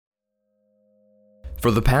For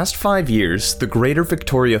the past 5 years, the Greater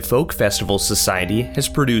Victoria Folk Festival Society has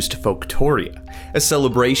produced Folktoria, a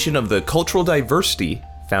celebration of the cultural diversity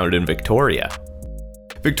found in Victoria.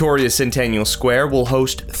 Victoria's Centennial Square will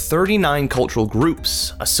host 39 cultural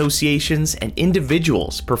groups, associations, and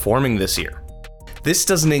individuals performing this year. This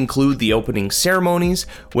doesn't include the opening ceremonies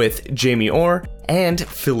with Jamie Orr and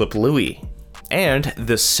Philip Louis, and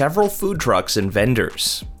the several food trucks and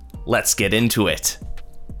vendors. Let's get into it.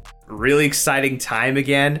 Really exciting time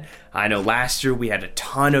again. I know last year we had a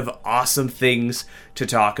ton of awesome things to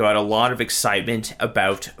talk about, a lot of excitement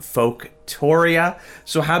about Folktoria.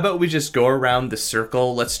 So how about we just go around the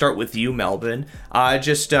circle? Let's start with you, Melvin.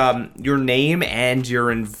 Just your name and your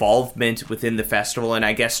involvement within the festival, and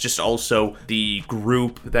I guess just also the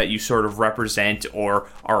group that you sort of represent or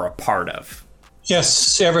are a part of.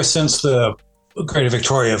 Yes, ever since the Greater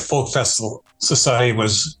Victoria Folk Festival Society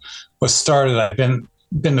was started, I've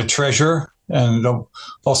been the treasurer, and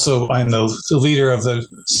also I'm the leader of the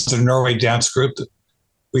Norway dance group that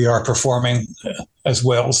we are performing as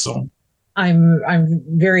well. So I'm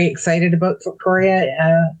very excited about Folktoria.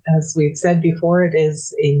 As we've said before, it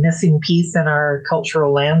is a missing piece in our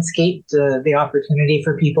cultural landscape, the opportunity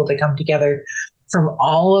for people to come together from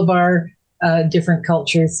all of our different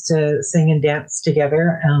cultures to sing and dance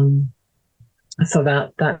together. So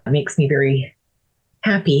that makes me very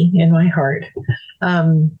happy in my heart.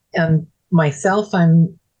 And myself,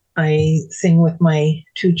 I sing with my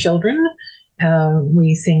two children.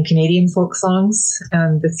 We sing Canadian folk songs,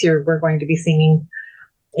 and this year we're going to be singing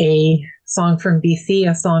a song from BC,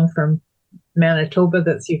 a song from Manitoba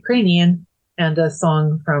that's Ukrainian, and a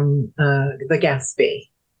song from the Gaspé.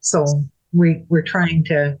 So we're trying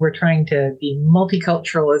to be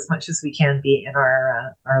multicultural as much as we can be in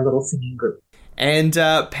our little singing group. And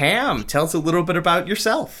Pam, tell us a little bit about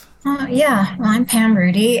yourself. I'm Pam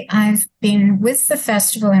Rudy. I've been with the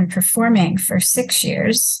festival and performing for 6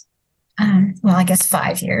 years. I guess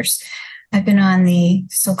 5 years. I've been on the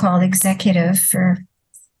so-called executive for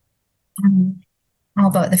all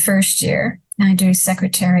about the first year. I do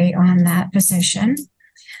secretary on that position.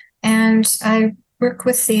 And I work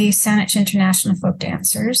with the Saanich International Folk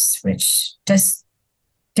Dancers, which does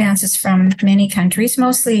dances from many countries,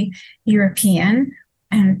 mostly European,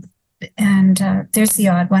 and there's the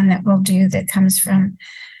odd one that we'll do that comes from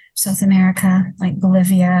South America, like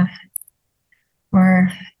Bolivia, or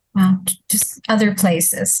just other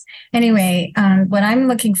places. Anyway, what I'm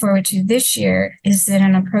looking forward to this year is that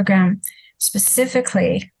in a program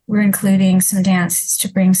specifically, we're including some dances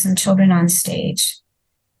to bring some children on stage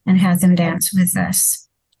and have them dance with us.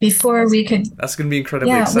 Before we could... That's going to be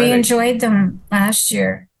incredibly exciting. We enjoyed them last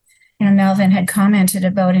year. Melvin had commented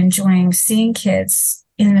about enjoying seeing kids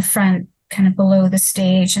in the front, kind of below the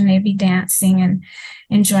stage, and they'd be dancing and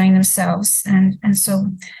enjoying themselves. And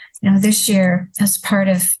so, this year, as part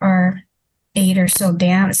of our 8 or so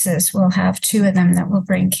dances, we'll have 2 of them that we'll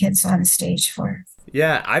bring kids on stage for.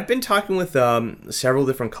 Yeah, I've been talking with several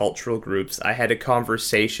different cultural groups. I had a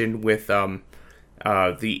conversation with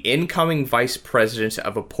the incoming vice president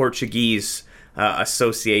of a Portuguese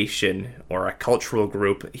association or a cultural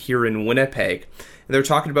group here in Winnipeg. And they're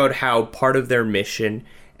talking about how part of their mission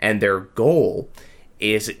and their goal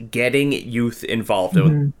is getting youth involved.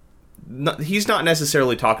 Mm-hmm. He's not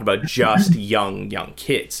necessarily talking about just young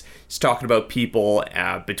kids. He's talking about people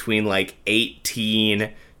between like 18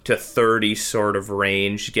 to 30 sort of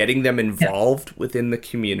range, getting them involved within the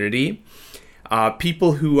community.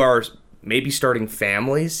 People who are maybe starting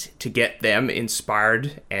families, to get them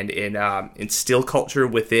inspired and instill culture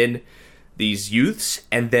within these youths,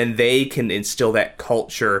 and then they can instill that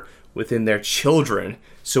culture within their children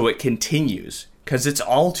so it continues. Because it's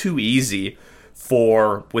all too easy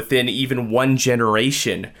for, within even one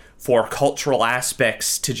generation, for cultural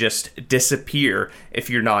aspects to just disappear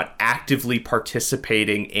if you're not actively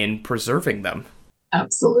participating in preserving them.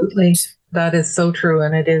 Absolutely. That is so true,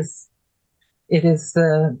 and it is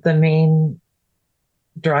the main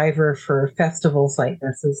driver for festivals like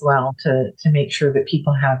this as well, to make sure that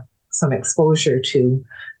people have some exposure to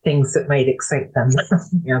things that might excite them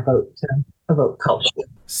about culture.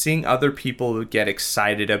 Seeing other people get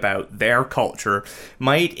excited about their culture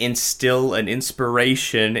might instill an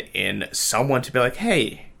inspiration in someone to be like,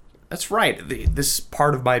 hey, that's right, this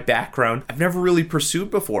part of my background I've never really pursued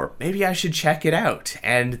before. Maybe I should check it out.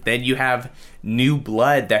 And then you have new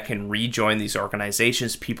blood that can rejoin these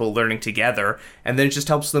organizations, people learning together, and then it just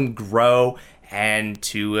helps them grow and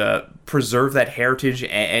to preserve that heritage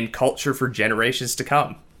and culture for generations to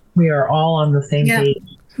come. We are all on the same page.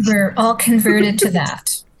 We're all converted to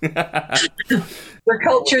that. We're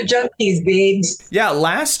culture junkies, babes. Yeah,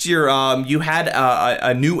 last year you had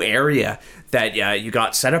a new area that you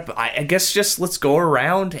got set up. I guess just let's go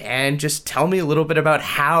around and just tell me a little bit about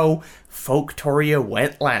how Folktoria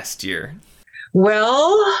went last year.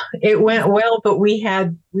 Well, it went well, but we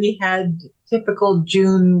had typical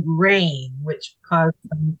June rain, which caused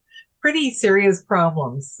some pretty serious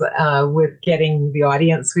problems with getting the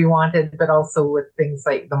audience we wanted, but also with things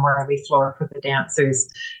like the marley floor for the dancers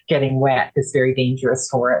getting wet is very dangerous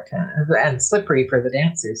for it, and slippery for the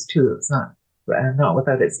dancers too. It's not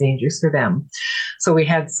without its dangers for them. So we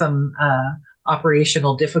had some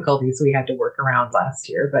operational difficulties we had to work around last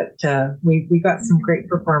year, but we got some great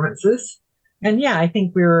performances. And yeah, I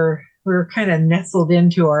think we were kind of nestled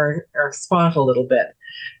into our spot a little bit.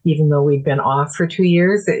 Even though we'd been off for 2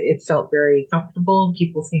 years, it felt very comfortable.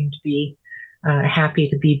 People seemed to be happy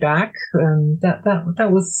to be back. That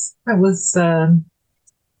was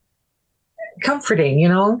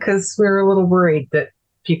comforting, because we were a little worried that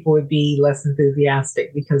people would be less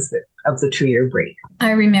enthusiastic because of the 2-year break.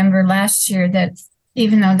 I remember last year that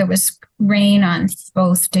even though there was rain on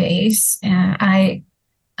both days,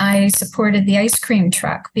 I supported the ice cream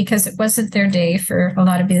truck because it wasn't their day for a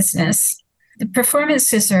lot of business. The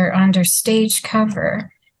performances are under stage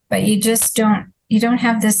cover, but you don't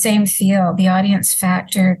have the same feel. The audience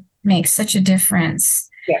factor makes such a difference.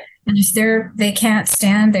 Yeah. And if they can't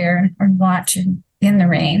stand there and watch in the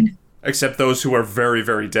rain. Except those who are very,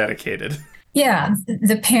 very dedicated. Yeah,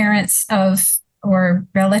 the parents or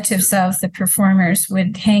relatives of the performers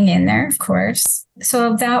would hang in there, of course.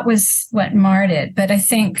 So that was what marred it. But I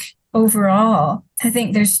think overall,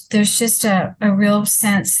 there's just a real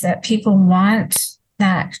sense that people want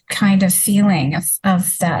that kind of feeling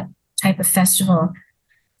of that type of festival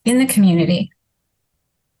in the community.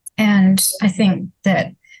 And I think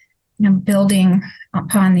that, building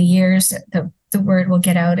upon the years, the word will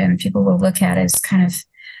get out and people will look at it as kind of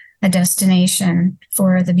a destination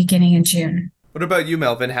for the beginning of June. What about you,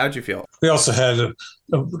 Melvin? How'd you feel? We also had a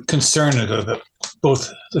concern that both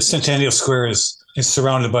the Centennial Square is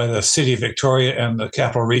surrounded by the City of Victoria and the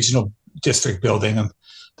Capital Regional District building. And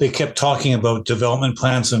they kept talking about development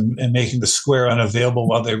plans and making the square unavailable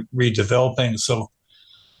while they're redeveloping. So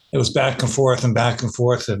it was back and forth,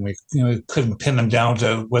 and we couldn't pin them down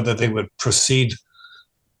to whether they would proceed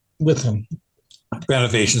with them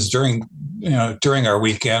renovations during our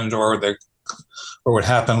weekend or what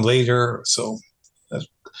happened later. So that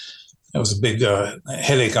was a big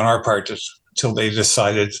headache on our part until they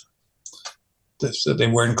decided that they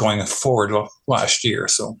weren't going forward last year.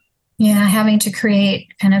 So yeah, having to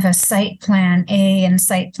create kind of a site plan A and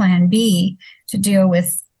site plan B to deal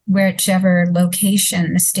with whichever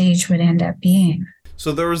location the stage would end up being.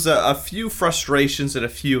 So there was a few frustrations and a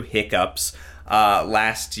few hiccups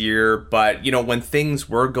last year, but when things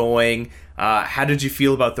were going, how did you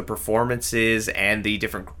feel about the performances and the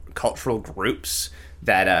different cultural groups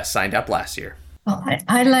that signed up last year? Well,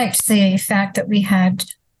 I liked the fact that we had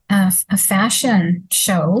a fashion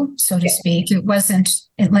show, so to speak. It wasn't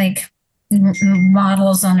like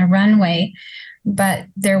models on a runway, but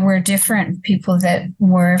there were different people that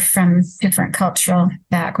were from different cultural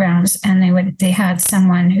backgrounds, and they had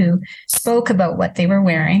someone who spoke about what they were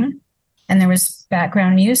wearing, and there was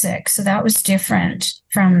background music. So that was different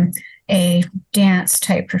from a dance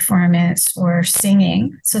type performance or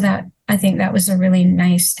singing. So that I think that was a really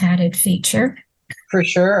nice added feature. For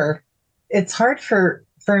sure. It's hard for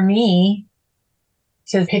me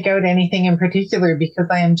to pick out anything in particular because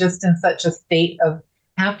I am just in such a state of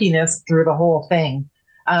happiness through the whole thing.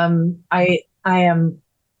 I am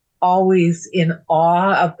always in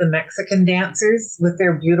awe of the Mexican dancers with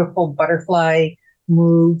their beautiful butterfly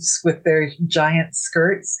moves, with their giant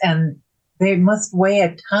skirts, and they must weigh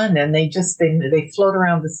a ton, and they float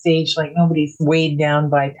around the stage like nobody's weighed down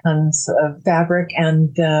by tons of fabric.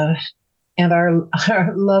 And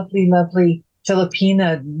our lovely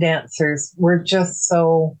Filipina dancers were just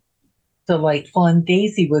so delightful. And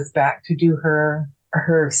Daisy was back to do her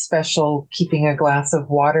special keeping a glass of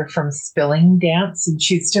water from spilling dance, and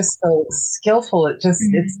she's just so skillful. It's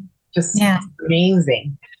just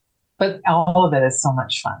amazing. But all of it is so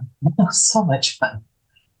much fun. So much fun.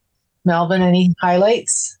 Melvin, any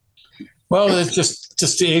highlights? Well, it's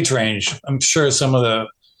just the age range. I'm sure some of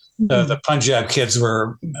the Punjab kids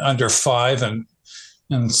were under 5,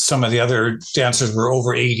 and some of the other dancers were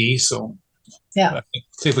over 80. So yeah, I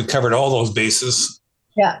think we covered all those bases.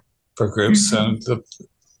 Yeah, for groups, and the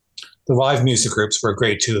live music groups were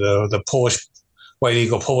great too. The Polish White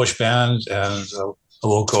Eagle Polish band and a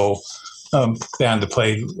local band to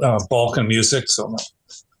play Balkan music. So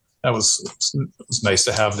it was nice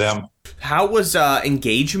to have them. How was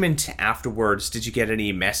engagement afterwards? Did you get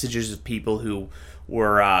any messages of people who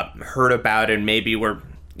were heard about and maybe were,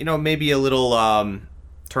 maybe a little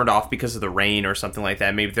turned off because of the rain or something like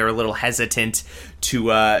that? Maybe they're a little hesitant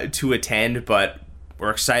to attend, but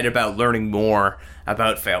we're excited about learning more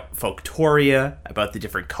about Folktoria, about the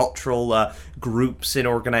different cultural groups and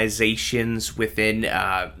organizations within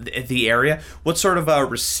the area. What sort of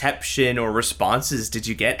reception or responses did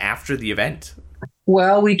you get after the event?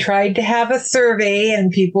 Well, we tried to have a survey,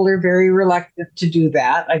 and people are very reluctant to do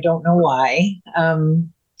that. I don't know why.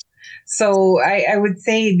 So I would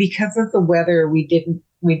say because of the weather, we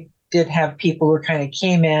did have people who kind of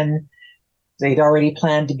came in. They'd already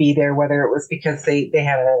planned to be there, whether it was because they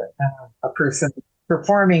had a person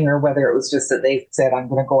performing or whether it was just that they said, I'm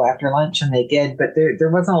going to go after lunch, and they did. But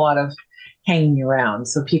there wasn't a lot of hanging around.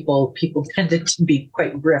 So people tended to be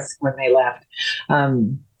quite brisk when they left.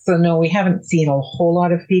 So no, we haven't seen a whole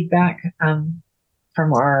lot of feedback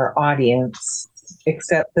from our audience,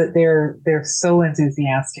 except that they're so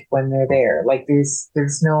enthusiastic when they're there. Like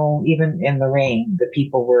there's no, even in the rain, the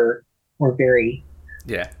people were very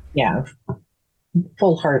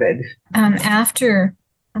full-hearted. After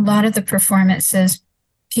a lot of the performances,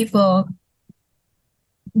 people,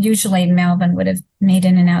 usually Melvin would have made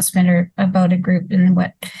an announcement or about a group and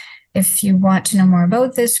what. If you want to know more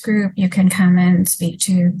about this group, you can come and speak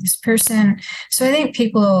to this person. So I think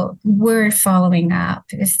people were following up.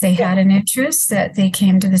 If they had an interest, that they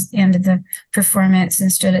came to the end of the performance and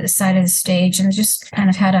stood at the side of the stage and just kind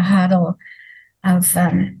of had a huddle of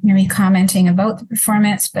maybe commenting about the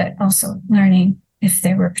performance, but also learning if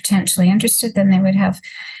they were potentially interested, then they would have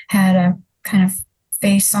had a kind of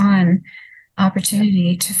face-on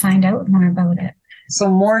opportunity to find out more about it. So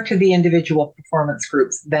more to the individual performance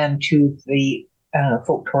groups than to the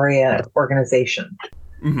Folktoria organization.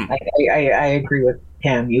 Mm-hmm. I agree with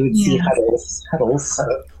Pam. You would see huddles.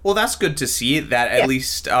 Well, that's good to see that at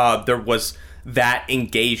least there was that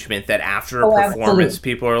engagement, that after a performance,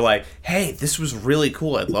 people are like, hey, this was really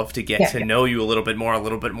cool. I'd love to get to know you a little bit more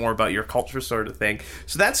about your culture, sort of thing.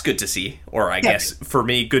 So that's good to see, or I guess for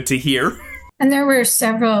me, good to hear. And there were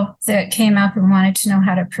several that came up and wanted to know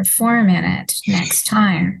how to perform in it next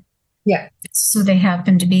time. Yeah. So they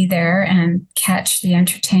happened to be there and catch the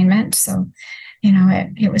entertainment. So,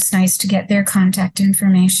 it was nice to get their contact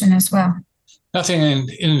information as well. Nothing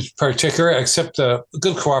in particular except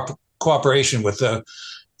good cooperation with the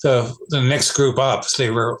next group up.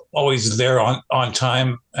 They were always there on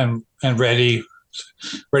time and ready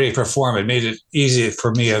to perform. It made it easy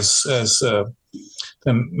for me as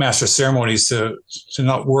the master ceremonies to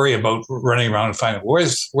not worry about running around and finding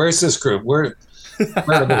where's this group, where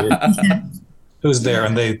are they? Who's there,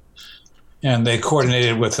 and they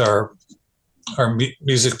coordinated with our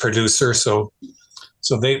music producer, so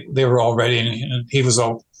they were all ready, and he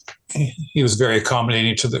was very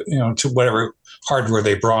accommodating to the to whatever hardware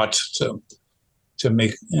they brought to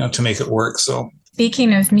make it work. So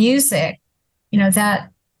speaking of music,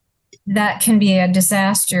 that can be a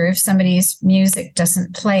disaster if somebody's music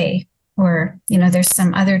doesn't play or, there's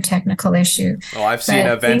some other technical issue. Oh, I've seen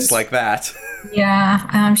events like that. Yeah,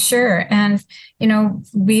 I'm sure. And,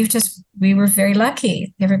 we were very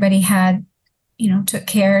lucky. Everybody had, took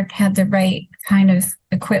care, had the right kind of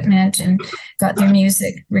equipment and got their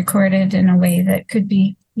music recorded in a way that could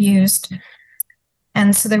be used.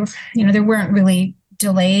 And so there weren't really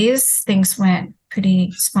delays. Things went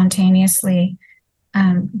pretty spontaneously,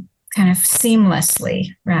 kind of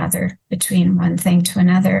seamlessly, rather, between one thing to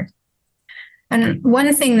another. And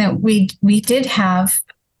one thing that we did have,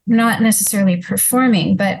 not necessarily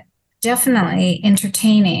performing, but definitely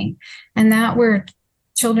entertaining, and that were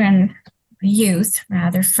youth,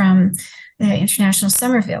 rather, from the International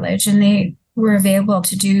Summer Village, and they were available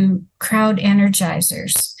to do crowd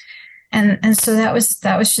energizers. And so that was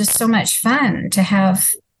just so much fun to have,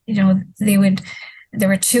 there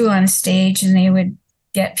were two on stage, and they would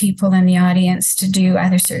get people in the audience to do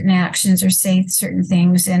either certain actions or say certain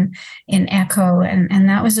things in echo. And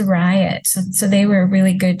that was a riot. So they were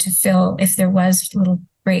really good to fill if there was little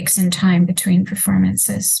breaks in time between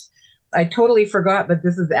performances. I totally forgot, but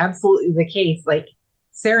this is absolutely the case. Like,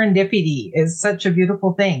 serendipity is such a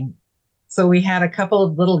beautiful thing. So we had a couple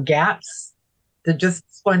of little gaps that just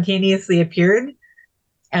spontaneously appeared.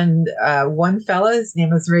 And one fella, his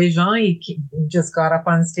name is Ray Jean, he just got up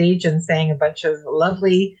on stage and sang a bunch of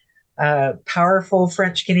lovely, powerful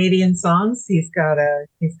French Canadian songs. He's got a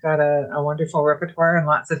wonderful repertoire and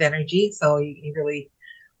lots of energy. So he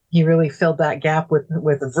really filled that gap with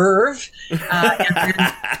a verve.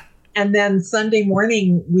 And then Sunday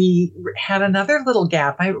morning, we had another little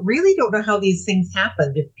gap. I really don't know how these things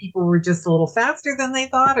happened, if people were just a little faster than they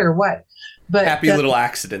thought or what. But happy little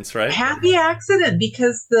accidents, right? Happy accident,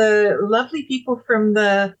 because the lovely people from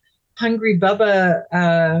the Hungry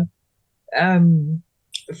Bubba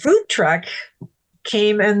food truck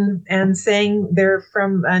came and sang. They're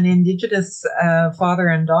from an Indigenous father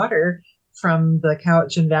and daughter from the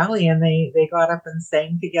Cowichan Valley, and they got up and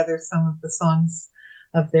sang together some of the songs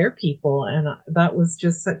of their people, and that was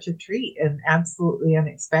just such a treat and absolutely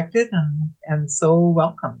unexpected and so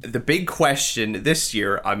welcome. The big question this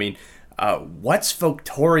year, I mean, what's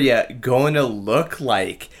Folktoria going to look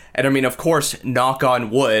like? And I mean, of course, knock on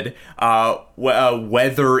wood,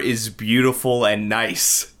 weather is beautiful and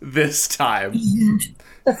nice this time.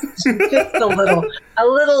 Just a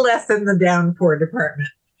little less in the downpour department.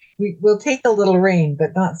 We'll take a little rain,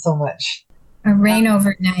 but not so much. A rain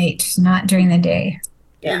overnight, not during the day.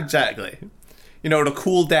 Yeah. Exactly. To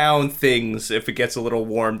cool down things if it gets a little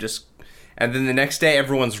warm, and then the next day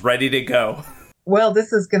everyone's ready to go. Well,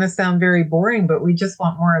 this is going to sound very boring, but we just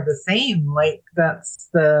want more of the same. Like that's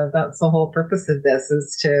the whole purpose of this,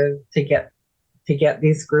 is to get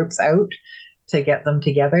these groups out, to get them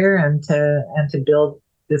together, and to build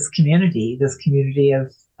this community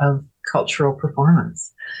of cultural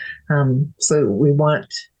performance. So we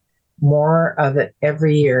want more of it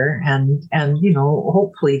every year, and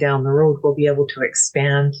hopefully down the road we'll be able to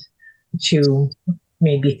expand to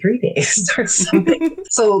maybe 3 days or something.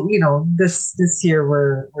 So this year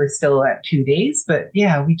we're still at 2 days, but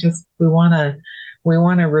yeah, we want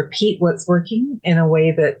to repeat what's working in a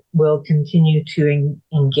way that will continue to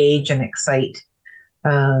engage and excite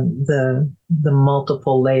the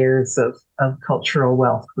multiple layers of cultural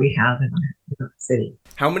wealth we have in our city.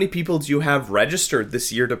 How many people do you have registered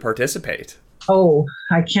this year to participate? Oh,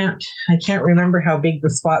 I can't remember how big the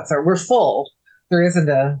spots are. We're full. There isn't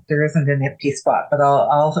an empty spot, but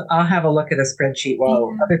I'll have a look at a spreadsheet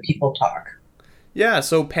while other people talk. Yeah,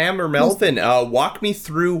 so Pam or Melvin, walk me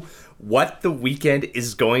through what the weekend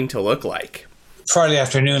is going to look like. Friday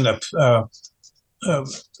afternoon, the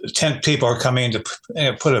tent people are coming to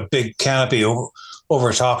put a big canopy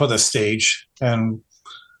over top of the stage, and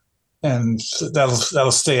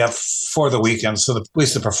that'll stay up for the weekend. So at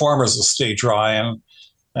least the performers will stay dry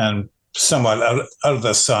and somewhat out of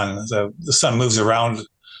the sun. The sun moves around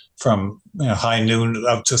from high noon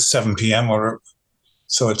up to 7 p.m.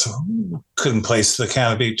 So it couldn't place the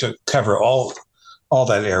canopy to cover all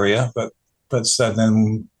that area. But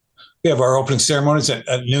then we have our opening ceremonies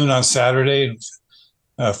at noon on Saturday.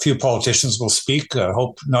 A few politicians will speak. I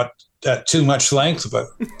hope not at too much length, but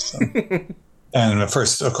and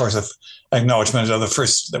first, of course, acknowledgement of the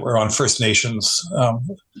first that we're on First Nations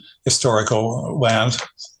historical land,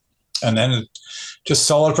 and then just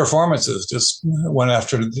solid performances, just one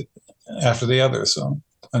after the other. So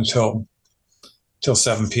until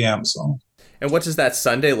 7 p.m. So. And what does that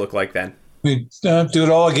Sunday look like then? We do it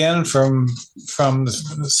all again from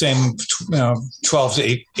the same 12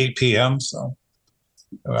 to 8 p.m. So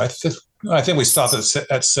I think we stop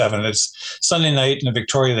at 7. It's Sunday night in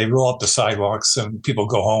Victoria. They roll up the sidewalks and people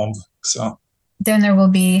go home. So then there will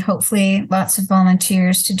be hopefully lots of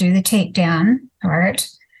volunteers to do the takedown part.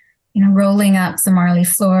 Rolling up the marley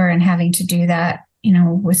floor and having to do that,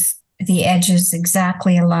 with the edges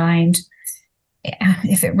exactly aligned.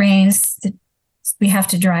 If it rains, we have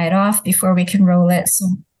to dry it off before we can roll it. So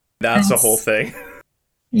that's the whole thing.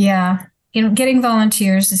 Yeah. Getting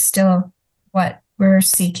volunteers is still what we're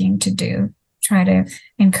seeking to do. Try to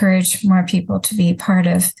encourage more people to be part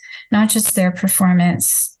of not just their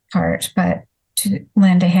performance part, but to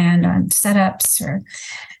lend a hand on setups or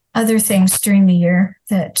other things during the year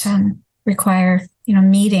that require,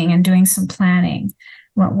 meeting and doing some planning,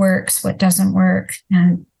 what works, what doesn't work,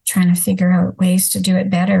 and trying to figure out ways to do it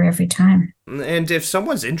better every time. And if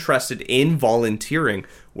someone's interested in volunteering,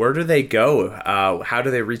 where do they go? How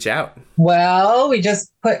do they reach out? Well, we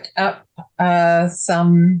just put up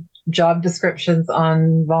some job descriptions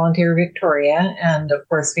on Volunteer Victoria. And of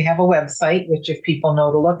course, we have a website, which if people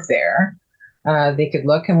know to look there, they could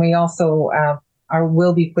look. And we also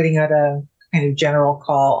will be putting out a kind of general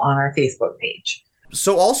call on our Facebook page.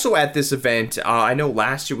 So also at this event, I know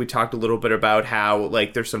last year we talked a little bit about how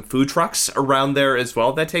there's some food trucks around there as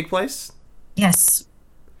well that take place. Yes.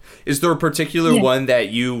 Is there a particular one that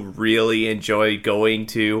you really enjoy going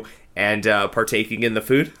to and partaking in the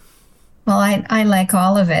food? Well, I like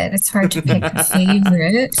all of it. It's hard to pick a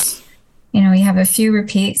favorite. We have a few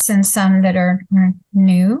repeats and some that are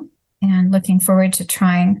new, and looking forward to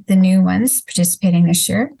trying the new ones participating this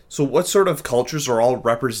year. So what sort of cultures are all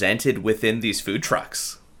represented within these food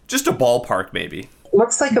trucks? Just a ballpark, maybe.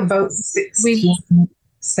 Looks like about 16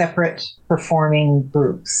 separate performing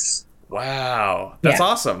groups. Wow. That's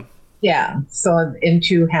awesome. Yeah. So in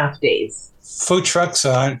 2 half days. Food trucks.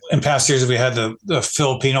 In past years, we had the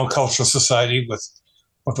Filipino Cultural Society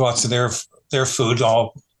with lots of their food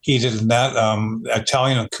all heated in that.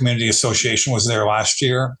 Italian Community Association was there last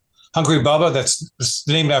year. Hungry Bubba, that's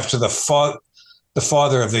named after the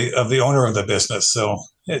father of the owner of the business. So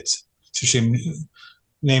she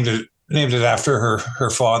named it after her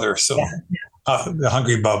father. So the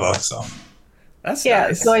Hungry Bubba. So that's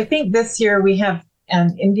nice. So I think this year we have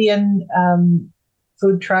an Indian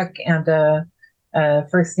food truck and a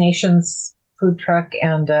First Nations food truck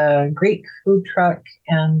and a Greek food truck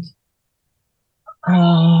and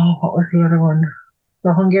what was the other one?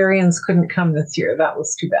 The Hungarians couldn't come this year. That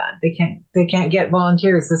was too bad. They can't get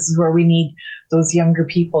volunteers. This is where we need those younger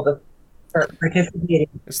people to start participating.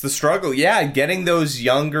 It's the struggle. Yeah, getting those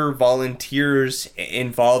younger volunteers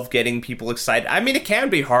involved, getting people excited. I mean, it can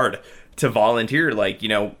be hard to volunteer. Like,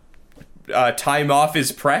 time off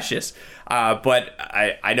is precious. But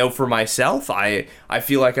I know for myself, I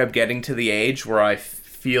feel like I'm getting to the age where I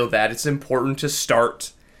feel that it's important to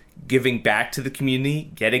start giving back to the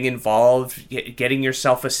community, getting involved, getting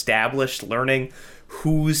yourself established, learning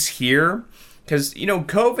who's here. Because,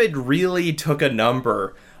 COVID really took a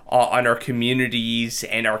number on our communities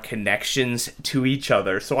and our connections to each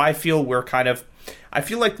other. So I feel I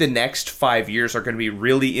feel like the next 5 years are going to be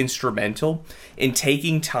really instrumental in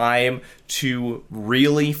taking time to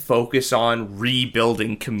really focus on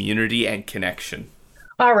rebuilding community and connection.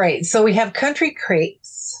 All right. So we have Country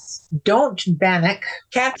Crepes, Don't Bannock,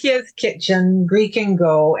 Katya's Kitchen, Greek and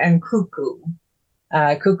Go, and Cuckoo.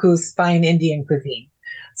 Cuckoo's fine Indian cuisine.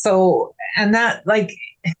 So, and that,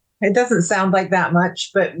 it doesn't sound like that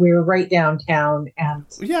much, but we're right downtown, and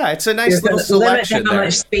it's a nice little selection limit to how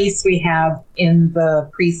much space we have in the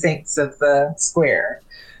precincts of the square.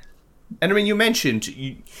 And I mean, you mentioned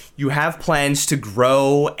you have plans to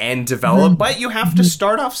grow and develop, but you have to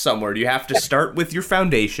start off somewhere. You have to start with your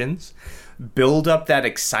foundations, build up that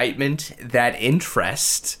excitement, that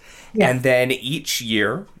interest, and then each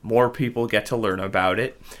year, more people get to learn about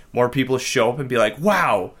it. More people show up and be like,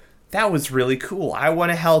 wow, that was really cool. I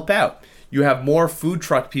want to help out. You have more food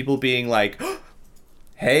truck people being like,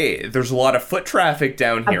 hey, there's a lot of foot traffic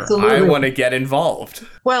down here. Absolutely. I want to get involved.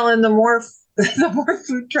 Well, and the more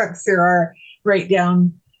food trucks there are right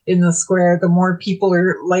down in the square, the more people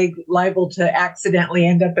are liable to accidentally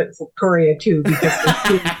end up at Folktoria too, because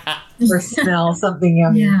they or smell something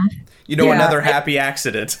yummy. Yeah. Another happy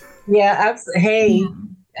accident. Yeah, hey,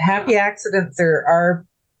 happy accidents are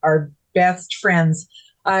our best friends.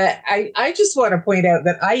 I just want to point out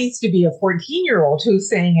that I used to be a 14-year-old who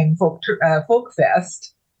sang in Folk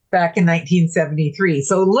Fest back in 1973.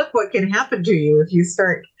 So look what can happen to you if you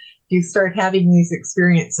start having these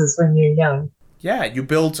experiences when you're young. Yeah, you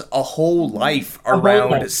build a whole life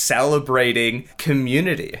around celebrating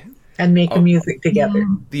community. And making music together.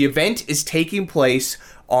 The event is taking place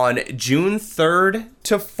on June 3rd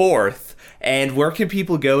to 4th. And where can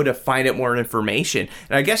people go to find out more information?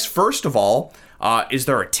 And I guess, first of all, is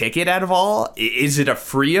there a ticket at all? Is it a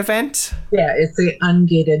free event? Yeah, it's an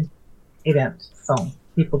ungated event. So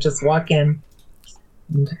people just walk in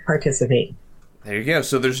and participate. There you go.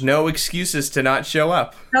 So there's no excuses to not show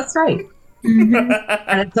up. That's right.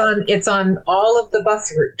 And it's on all of the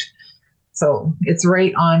bus route. So it's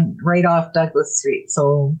right off Douglas Street.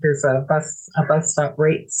 So there's a bus stop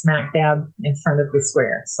right smack dab in front of the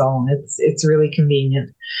square. So it's really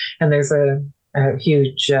convenient. And there's a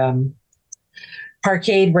huge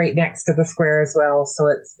parkade right next to the square as well.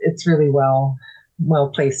 So it's really well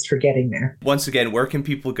placed for getting there. Once again, where can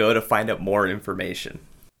people go to find out more information?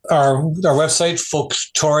 Our website,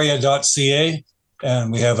 folktoria.ca,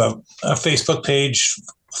 and we have a Facebook page,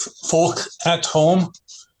 Folk at Home,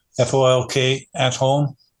 FOLK at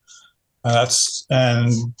Home.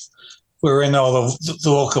 And we're in all the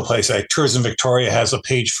local places. Like Tourism Victoria has a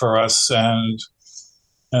page for us, and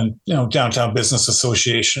Downtown Business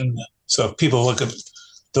Association. So if people look at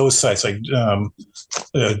those sites, like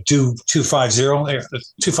do 250.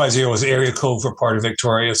 250 is the area code for part of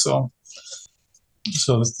Victoria. So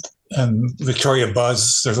and Victoria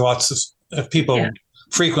Buzz. There's lots of people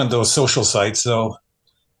frequent those social sites. So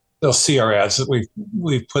they'll see our ads that we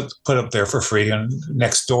put up there for free, and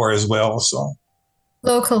next door as well. So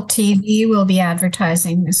local TV will be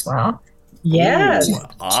advertising as well. Yes. Ooh,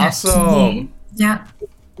 awesome. Yeah.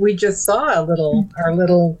 We just saw our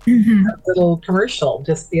little commercial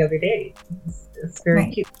just the other day. It's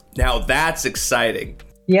very cute. Now that's exciting.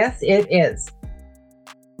 Yes, it is.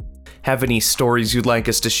 Have any stories you'd like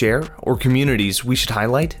us to share or communities we should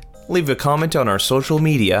highlight? Leave a comment on our social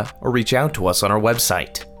media or reach out to us on our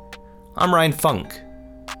website. I'm Ryan Funk.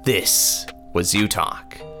 This was U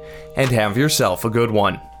Talk. And have yourself a good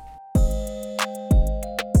one.